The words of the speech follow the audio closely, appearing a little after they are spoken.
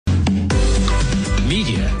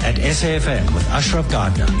Media at SAFM with Ashraf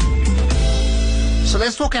Gardner. So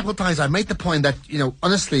let's talk appetizer. I made the point that,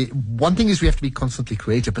 honestly, one thing is we have to be constantly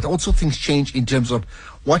creative, but also things change in terms of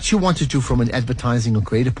what you want to do from an advertising or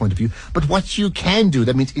creative point of view, but what you can do.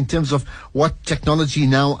 That means in terms of what technology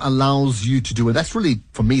now allows you to do. And that's really,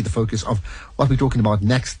 for me, the focus of what we're talking about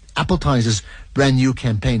next. Appetizer's brand new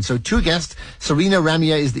campaign. So two guests. Serena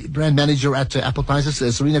Ramia is the brand manager at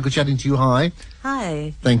Appetizers. Serena, good chatting to you. Hi.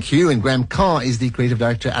 Hi. Thank you. And Graham Carr is the creative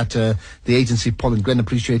director at the agency Pollen. Graham,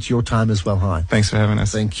 appreciate your time as well. Hi. Thanks for having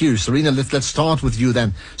us. Thank you. Serena, let's start with you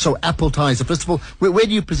then. So Appetizer, first of all, where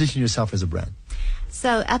do you position yourself as a brand?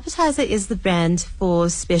 So Appetizer is the brand for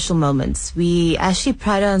special moments. We actually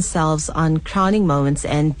pride ourselves on crowning moments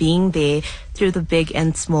and being there through the big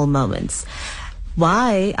and small moments.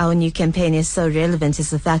 Why our new campaign is so relevant is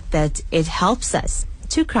the fact that it helps us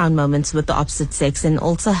to crown moments with the opposite sex and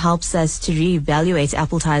also helps us to reevaluate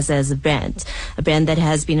Appetizer as a brand that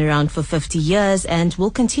has been around for 50 years and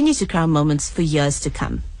will continue to crown moments for years to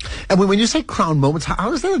come. And when you say crown moments,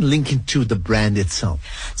 how does that link into the brand itself?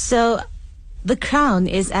 So the crown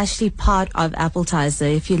is actually part of Appetizer.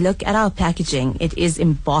 If you look at our packaging, it is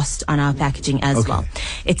embossed on our packaging as well.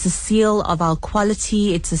 It's a seal of our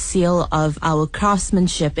quality. It's a seal of our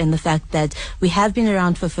craftsmanship and the fact that we have been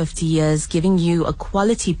around for 50 years, giving you a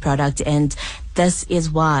quality product. And this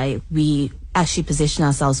is why we actually position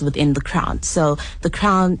ourselves within the crown. So the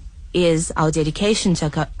crown is our dedication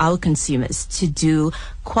to our consumers to do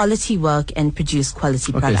quality work and produce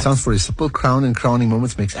quality products. Okay, sounds very simple. Crown and crowning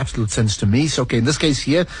moments makes absolute sense to me. So, in this case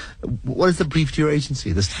here, what is the brief to your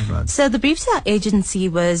agency this time around? So the brief to our agency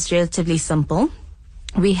was relatively simple.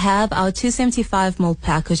 We have our 275ml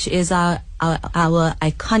pack, which is our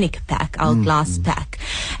iconic pack, our glass pack.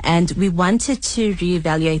 And we wanted to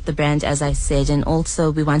reevaluate the brand, as I said, and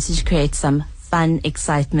also we wanted to create some fun,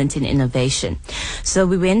 excitement, and innovation. So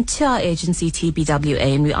we went to our agency TBWA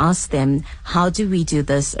and we asked them, how do we do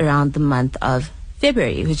this around the month of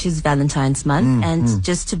February, which is Valentine's month, and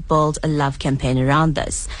just to build a love campaign around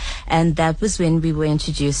this. And that was when we were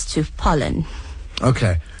introduced to Pollen.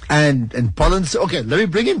 Okay. And Pollen, okay, let me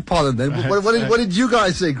bring in Pollen then. What did you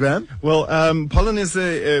guys say, Graham? Well, Pollen is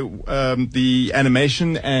the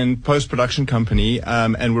animation and post-production company,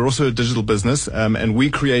 and we're also a digital business, and we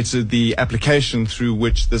created the application through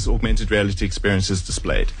which this augmented reality experience is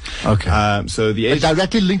displayed. Okay. So the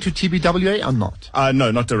directly linked to TBWA or not?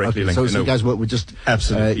 No, not directly linked. So you guys were just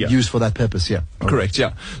absolutely used for that purpose, yeah. Correct,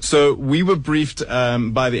 yeah. So we were briefed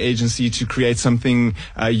by the agency to create something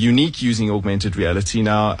unique using augmented reality.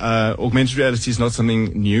 Now, augmented reality is not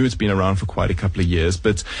something new. It's been around for quite a couple of years,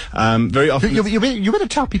 but very often... You better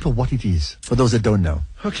tell people what it is, for those that don't know.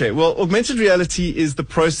 Okay, well, augmented reality is the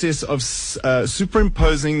process of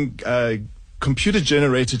superimposing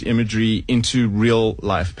computer-generated imagery into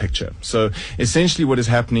real-life picture. So essentially what is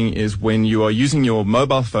happening is when you are using your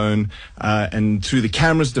mobile phone and through the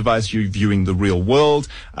camera's device you're viewing the real world,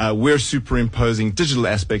 we're superimposing digital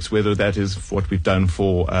aspects, whether that is what we've done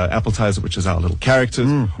for Appetizer, which is our little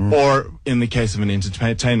characters, or in the case of an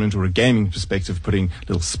entertainment or a gaming perspective, putting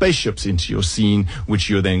little spaceships into your scene,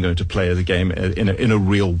 which you're then going to play as a game in a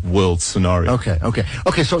real-world scenario.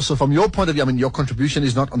 Okay. So from your point of view, I mean, your contribution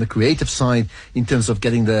is not on the creative side in terms of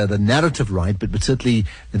getting the narrative right, but certainly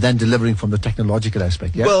then delivering from the technological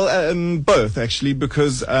aspect, yeah? Well, both, actually,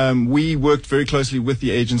 because we worked very closely with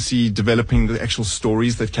the agency developing the actual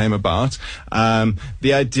stories that came about.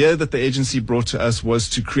 The idea that the agency brought to us was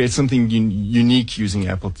to create something unique using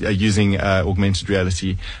augmented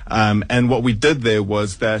reality. And what we did there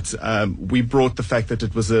was that we brought the fact that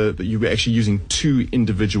it was that you were actually using two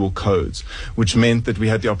individual codes, which meant that we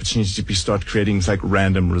had the opportunity to start creating like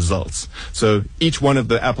random results. So each one of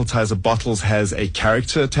the Appetizer bottles has a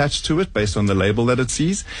character attached to it based on the label that it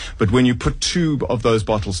sees. But when you put two of those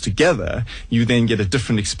bottles together, you then get a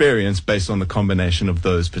different experience based on the combination of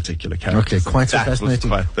those particular characters. Okay, quite so fascinating.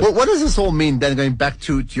 Well, what does this all mean then, going back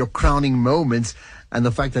to your crowning moments and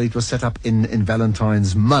the fact that it was set up in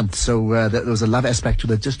Valentine's month? So there was a love aspect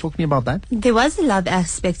to it. Just talk to me about that. There was a love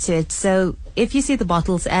aspect to it. So if you see the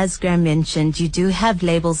bottles, as Graham mentioned, you do have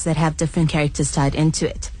labels that have different characters tied into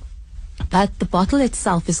it. But the bottle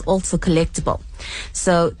itself is also collectible.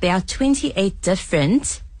 So there are 28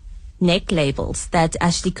 different neck labels that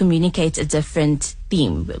actually communicate a different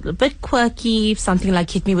theme. A bit quirky, something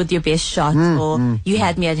like hit me with your best shot or you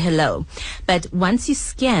had me at hello. But once you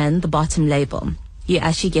scan the bottom label, you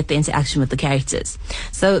actually get the interaction with the characters.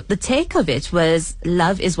 So the take of it was,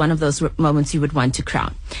 love is one of those moments you would want to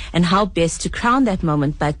crown. And how best to crown that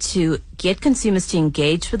moment, but to get consumers to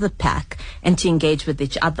engage with the pack and to engage with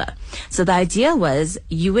each other. So the idea was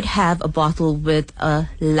you would have a bottle with a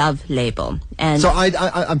love label. And so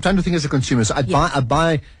I'm trying to think as a consumer. So I'd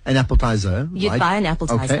buy an appetizer. You'd right? buy an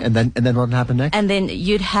appetizer. Okay, and then what would happen next? And then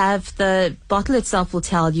you'd have the bottle itself will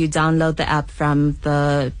tell you download the app from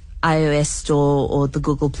the iOS store or the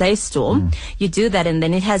Google Play store. You do that, and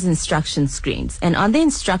then it has instruction screens. And on the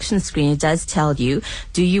instruction screen, it does tell you,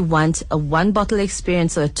 do you want a 1-bottle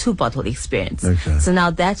experience or a 2-bottle experience? Okay. So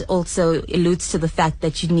now that also alludes to the fact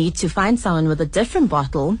that you need to find someone with a different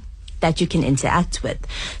bottle that you can interact with.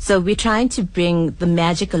 So we're trying to bring the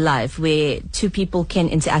magic alive where 2 people can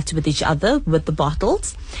interact with each other with the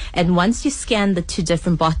bottles. And once you scan the 2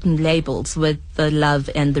 different bottom labels with the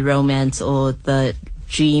love and the romance, or the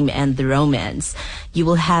dream and the romance, you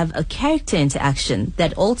will have a character interaction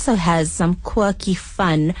that also has some quirky,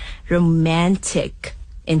 fun, romantic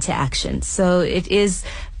interaction. So it is,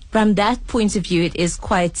 from that point of view, it is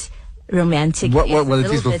quite romantic. Well,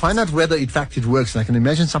 it is. We'll find out whether in fact it works. And I can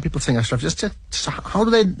imagine some people saying, Ashraf, just how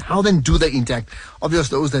then do they interact?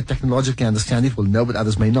 Obviously, those that technologically understand it will know, but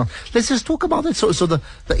others may not. Let's just talk about it. So the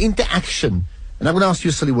interaction. And I'm going to ask you,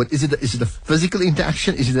 Sully, what is it? Is it a physical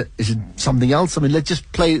interaction? Is it something else? I mean, let's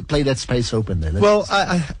just play that space open there. Well,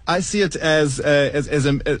 I see it as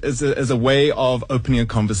a way of opening a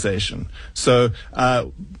conversation. So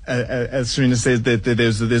as Serena says, that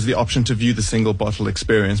there's the option to view the single bottle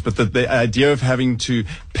experience, but the idea of having to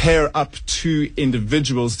pair up 2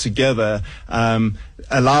 individuals together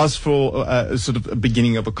allows for sort of a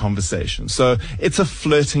beginning of a conversation. So it's a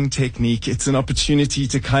flirting technique. It's an opportunity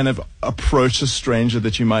to kind of approach a stranger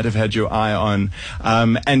that you might have had your eye on,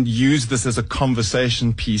 and use this as a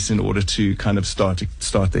conversation piece in order to kind of start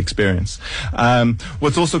the experience.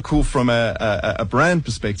 What's also cool from a brand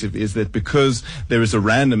perspective is that because there is a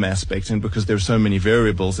random aspect and because there are so many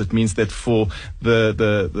variables, it means that for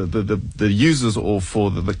the users, or for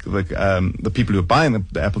the people who are buying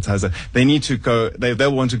the appetizer, they need to go.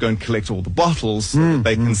 They'll want to go and collect all the bottles so that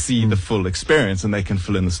they can see the full experience and they can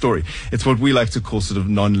fill in the story. It's what we like to call sort of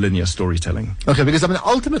non-linear storytelling. Okay, because I mean,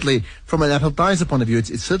 ultimately, from an appetizer point of view,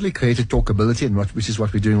 it's certainly created talkability, and which is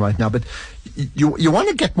what we're doing right now. But you want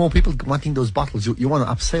to get more people wanting those bottles. You want to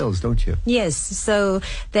up sales, don't you? Yes. So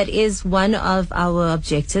that is one of our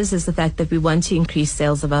objectives, is the fact that we want to increase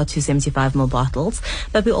sales of our 275ml bottles,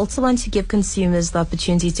 but we also want to give consumers the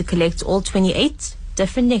opportunity to collect all 28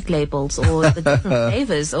 different neck labels, or the different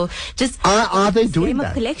flavors, or just are they doing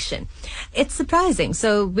that? Collection. It's surprising.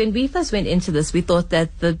 So when we first went into this, we thought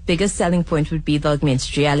that the biggest selling point would be the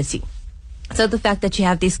augmented reality. So the fact that you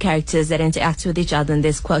have these characters that interact with each other and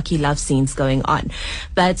there's quirky love scenes going on.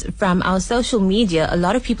 But from our social media, a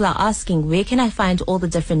lot of people are asking, where can I find all the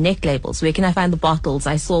different neck labels? Where can I find the bottles?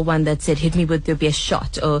 I saw one that said, hit me with your best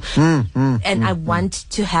shot. Or, I want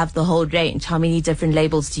to have the whole range. How many different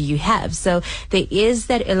labels do you have? So there is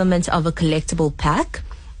that element of a collectible pack,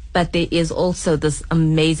 but there is also this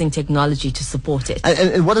amazing technology to support it.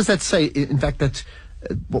 And what does that say? In fact, that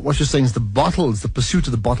what you're saying is the pursuit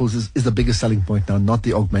of the bottles is the biggest selling point now, not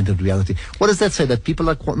the augmented reality. What does that say? That people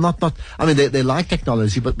are not, I mean, they like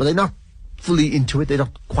technology, but they're not fully into it. They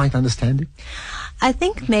don't quite understand it. I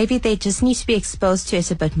think maybe they just need to be exposed to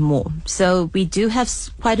it a bit more. So we do have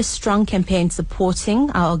quite a strong campaign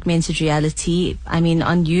supporting our augmented reality. I mean,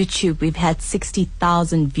 on YouTube, we've had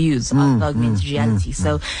 60,000 views of augmented reality.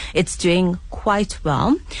 So it's doing quite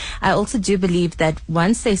well. I also do believe that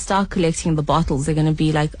once they start collecting the bottles, they're going to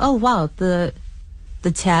be like, oh, wow, the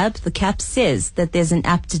cap says that there's an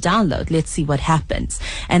app to download. Let's see what happens.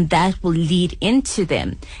 And that will lead into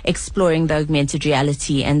them exploring the augmented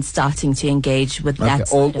reality and starting to engage with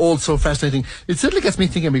that. All so fascinating. It certainly gets me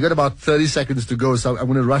thinking. We've got about 30 seconds to go, so I'm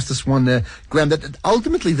going to rush this one, Graham, that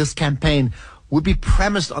ultimately this campaign would be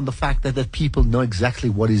premised on the fact that people know exactly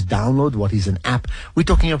what is download, what is an app. We're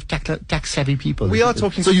talking of tech-savvy people. We are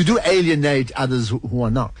talking. So you do alienate others who are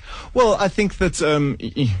not. Well, I think that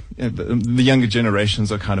the younger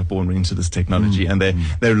generations are kind of born into this technology, and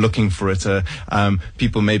they're looking for it.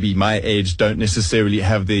 People maybe my age don't necessarily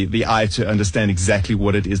have the eye to understand exactly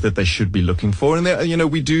what it is that they should be looking for, and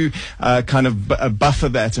we do kind of buffer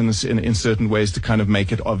that in certain ways to kind of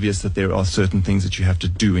make it obvious that there are certain things that you have to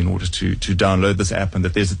do in order to download this app, and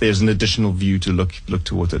that there's an additional view to look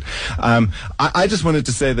towards it. I just wanted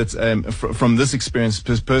to say that from this experience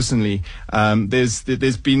personally,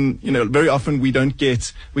 there's been very often we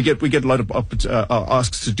get get a lot of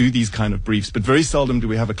asks to do these kind of briefs, but very seldom do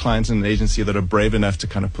we have a client in an agency that are brave enough to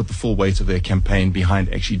kind of put the full weight of their campaign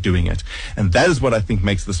behind actually doing it. And that is what I think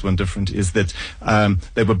makes this one different, is that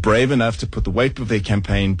they were brave enough to put the weight of their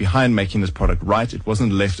campaign behind making this product right. It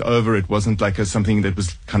wasn't left over. It wasn't like something that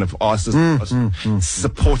was kind of asked as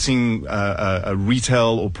supporting a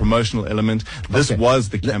retail or promotional element. This was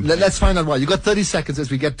the campaign. Let's find out why. You got 30 seconds as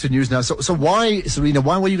we get to news now. So why, Serena,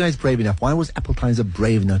 why were you guys brave enough? Why was Appletiser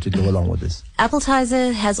brave enough to go along with this?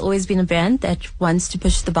 Appletiser has always been a brand that wants to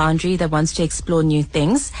push the boundary, that wants to explore new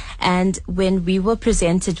things. And when we were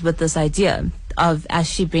presented with this idea of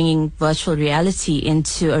actually bringing virtual reality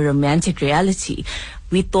into a romantic reality,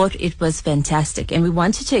 we thought it was fantastic, and we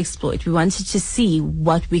wanted to explore it. We wanted to see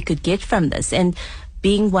what we could get from this. And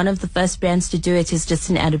being one of the first brands to do it is just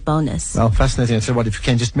an added bonus. Well, fascinating. So what if you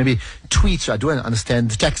can just maybe tweet, I don't understand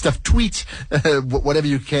the tech stuff, tweet whatever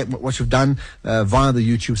you can, what you've done via the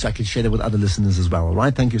YouTube, so I can share it with other listeners as well. All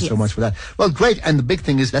right? Thank you so much for that. Well, great. And the big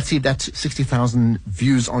thing is, let's see if that 60,000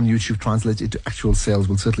 views on YouTube translates into actual sales.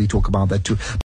 We'll certainly talk about that too.